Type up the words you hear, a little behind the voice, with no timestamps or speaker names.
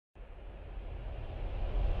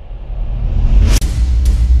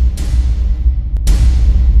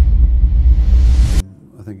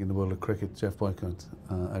cricket, Jeff Boycott.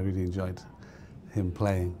 I really enjoyed him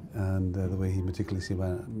playing and the way he meticulously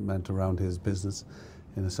went around his business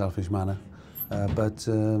in a selfish manner.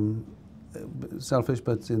 Selfish,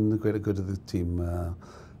 but in the greater good of the team.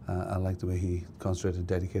 I like the way he concentrated and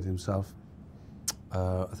dedicated himself.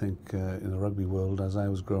 I think in the rugby world, as I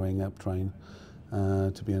was growing up trying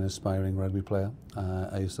to be an aspiring rugby player,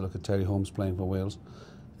 I used to look at Terry Holmes playing for Wales,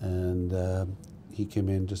 and he came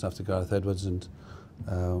in just after Gareth Edwards, and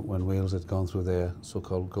when Wales had gone through their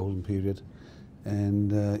so-called golden period,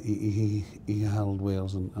 and he held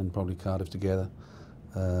Wales and probably Cardiff together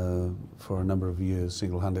for a number of years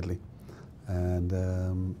single-handedly. And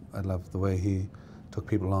I loved the way he took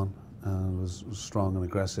people on and was strong and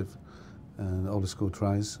aggressive and all the school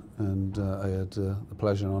tries, and I had the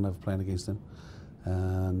pleasure and honour of playing against him,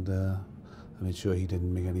 and I made sure he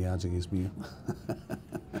didn't make any ads against me.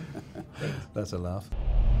 That's a laugh.